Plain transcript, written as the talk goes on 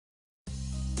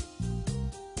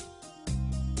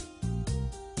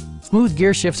Smooth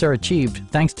gear shifts are achieved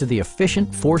thanks to the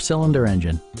efficient 4-cylinder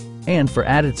engine. And for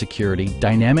added security,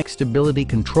 dynamic stability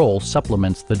control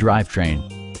supplements the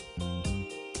drivetrain.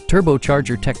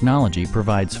 Turbocharger technology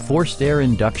provides forced air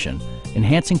induction,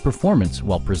 enhancing performance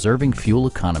while preserving fuel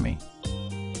economy.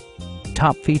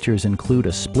 Top features include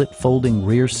a split folding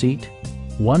rear seat,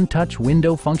 one-touch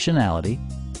window functionality,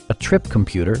 a trip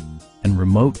computer, and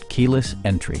remote keyless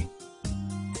entry.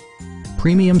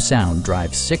 Premium sound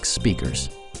drives 6 speakers,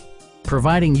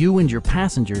 providing you and your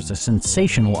passengers a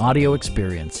sensational audio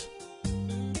experience.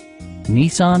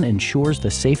 Nissan ensures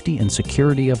the safety and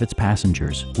security of its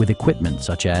passengers with equipment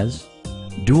such as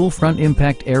dual front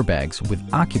impact airbags with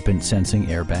occupant sensing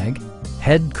airbag,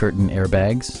 head curtain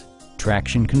airbags,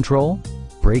 traction control,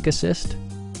 brake assist,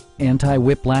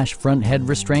 anti-whiplash front head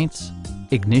restraints,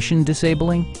 ignition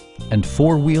disabling, and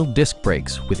 4-wheel disc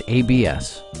brakes with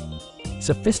ABS.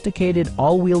 Sophisticated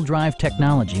all-wheel drive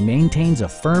technology maintains a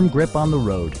firm grip on the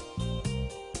road.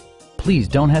 Please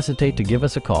don't hesitate to give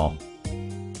us a call.